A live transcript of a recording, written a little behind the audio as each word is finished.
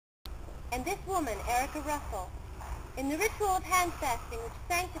and this woman, Erica Russell, in the ritual of handfasting, which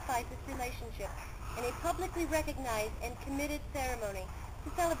sanctifies this relationship in a publicly recognized and committed ceremony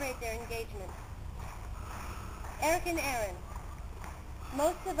to celebrate their engagement. Eric and Aaron,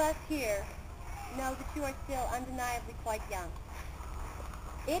 most of us here know that you are still undeniably quite young.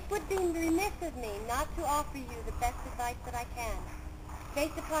 It would be remiss of me not to offer you the best advice that I can,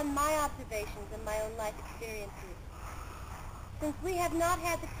 based upon my observations and my own life experiences. Since we have not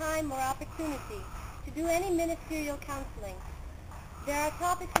had the time or opportunity to do any ministerial counseling, there are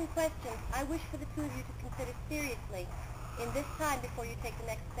topics and questions I wish for the two of you to consider seriously in this time before you take the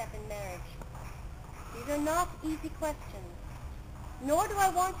next step in marriage. These are not easy questions, nor do I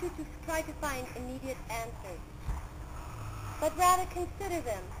want you to try to find immediate answers, but rather consider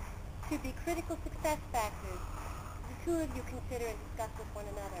them to be critical success factors the two of you consider and discuss with one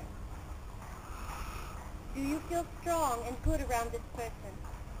another. Do you feel strong and good around this person?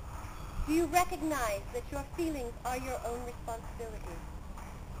 Do you recognize that your feelings are your own responsibility?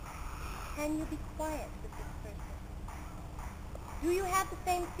 Can you be quiet with this person? Do you have the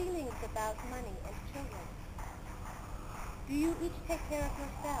same feelings about money and children? Do you each take care of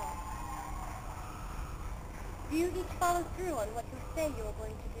yourselves? Do you each follow through on what you say you are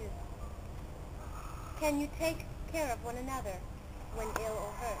going to do? Can you take care of one another when ill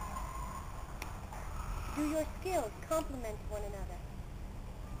or hurt? Do your skills complement one another?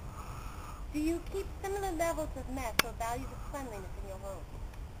 Do you keep similar levels of mess or values of cleanliness in your home?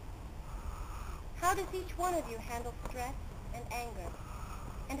 How does each one of you handle stress and anger?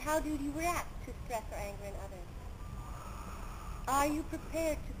 And how do you react to stress or anger in others? Are you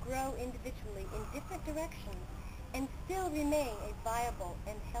prepared to grow individually in different directions and still remain a viable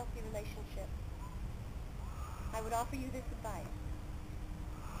and healthy relationship? I would offer you this advice.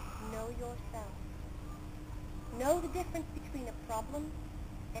 Know yourself. Know the difference between a problem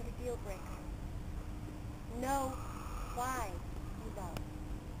and a deal breaker. Know why you love.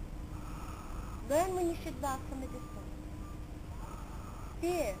 Learn when you should love from a distance.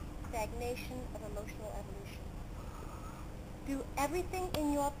 Fear stagnation of emotional evolution. Do everything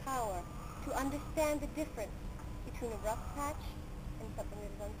in your power to understand the difference between a rough patch and something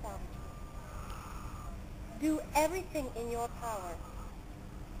that is unsalvageable. Do everything in your power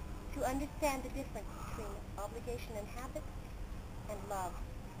to understand the difference between obligation and habit and love.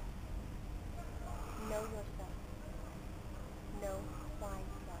 Know yourself. Know why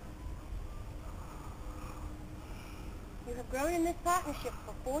you love. You have grown in this partnership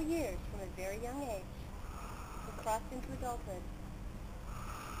for 4 years from a very young age and crossed into adulthood.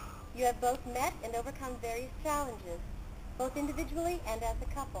 You have both met and overcome various challenges, both individually and as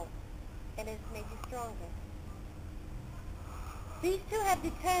a couple, and it has made you stronger. These two have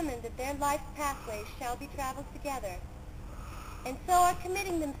determined that their life pathways shall be traveled together, and so are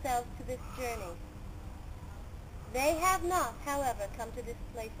committing themselves to this journey. They have not, however, come to this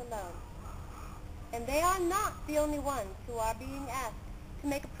place alone, and they are not the only ones who are being asked to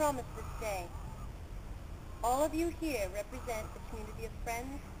make a promise this day. All of you here represent a community of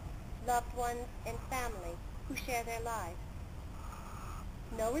friends, loved ones, and family who share their lives.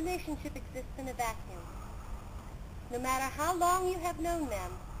 No relationship exists in a vacuum. No matter how long you have known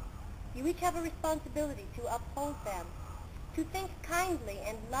them, you each have a responsibility to uphold them, to think kindly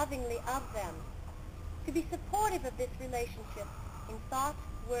and lovingly of them, to be supportive of this relationship in thought,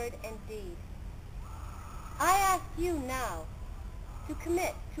 word, and deed. I ask you now to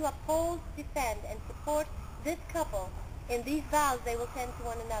commit to uphold, defend, and support this couple in these vows they will tend to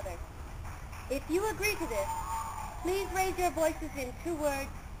one another. If you agree to this, please raise your voices in 2 words,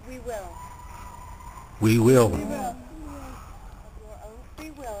 we will. We will. We will. Of your own free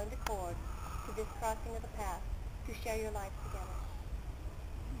will and accord to this crossing of the path to share your lives together.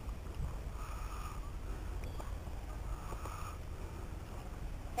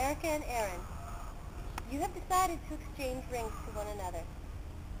 Erica and Aaron, you have decided to exchange rings to one another,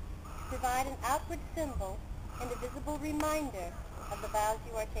 to provide an outward symbol and a visible reminder of the vows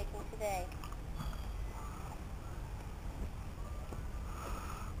you are taking today.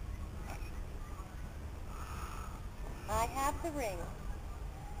 I have the ring.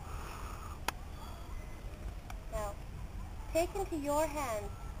 Now, take into your hands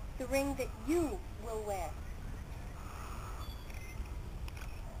the ring that you will wear.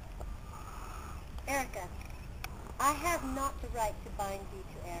 Erica, I have not the right to bind you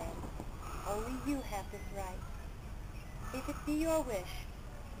to Aaron. Only you have this right. If it be your wish,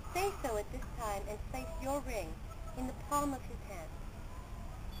 say so at this time and place your ring in the palm of his hand.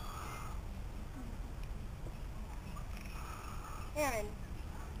 Aaron,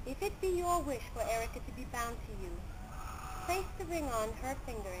 if it be your wish for Erica to be bound to you, Place the ring on her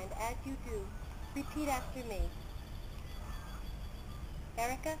finger, and as you do, repeat after me.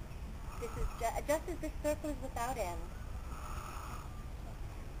 Erica, this is just as this circle is without end.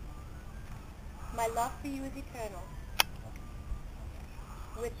 My love for you is eternal.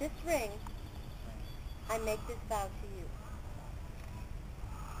 With this ring, I make this vow to you.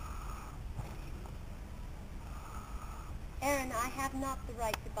 Aaron, I have not the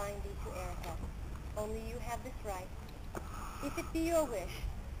right to bind thee to Erica. Only you have this right. If it be your wish,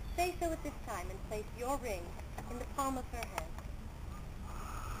 say so at this time and place your ring in the palm of her hand.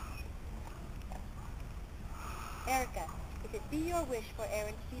 Erica, if it be your wish for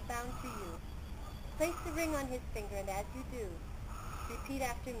Aaron to be bound to you, place the ring on his finger, and as you do, repeat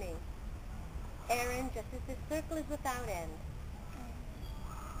after me. Aaron, just as this circle is without end,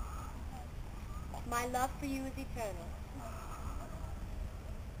 my love for you is eternal.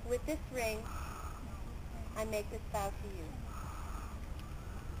 With this ring, I make this vow to you.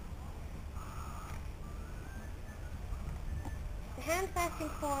 The hand-fasting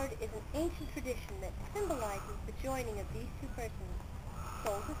cord is an ancient tradition that symbolizes the joining of these two persons,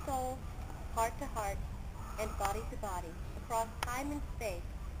 soul to soul, heart to heart, and body to body, across time and space,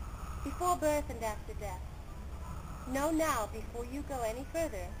 before birth and after death. Know now, before you go any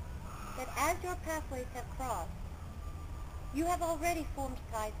further, that as your pathways have crossed, you have already formed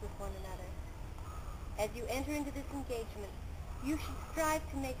ties with one another. As you enter into this engagement, you should strive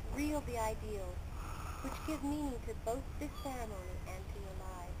to make real the ideals, which give meaning to both this ceremony and to your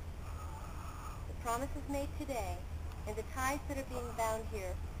lives. The promises made today, and the ties that are being bound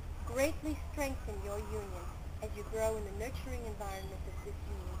here, greatly strengthen your union as you grow in the nurturing environment that this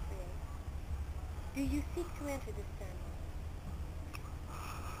union creates. Do you seek to enter this ceremony?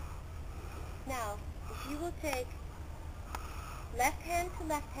 Now, if you will take left hand to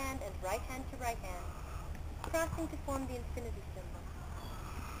left hand and right hand to right hand, crossing to form the infinity symbol.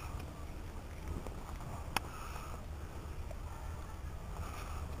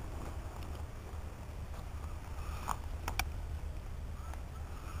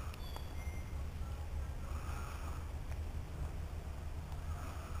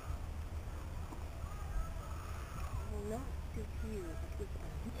 Not to you, but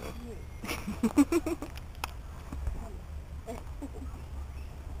you.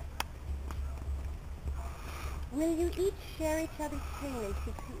 Will you each share each other's pain and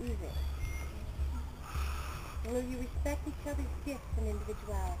seek to ease it? Will you respect each other's gifts and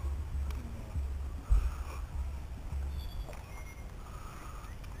individuality?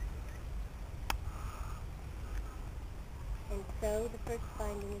 And so the first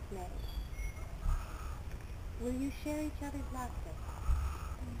binding is made. Will you share each other's laughter?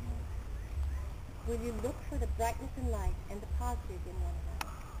 Will you look for the brightness in life and the positive in one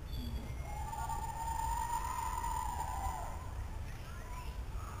another?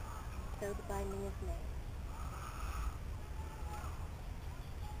 So the binding is made.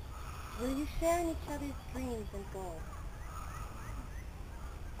 Will you share in each other's dreams and goals?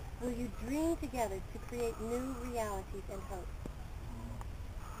 Will you dream together to create new realities and hopes?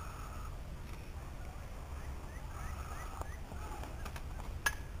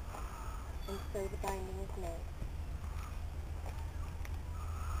 And so the binding is made.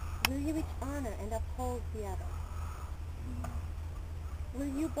 Will you each honor and uphold the other? Will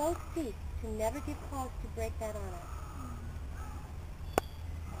you both seek to never give cause to break that honor?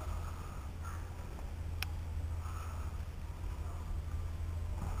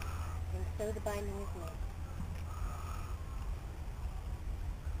 And so the binding is made.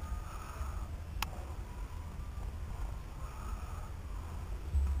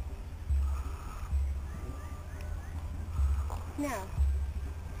 Now,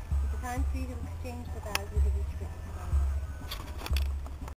 it's the time for you to exchange the vows you have each given.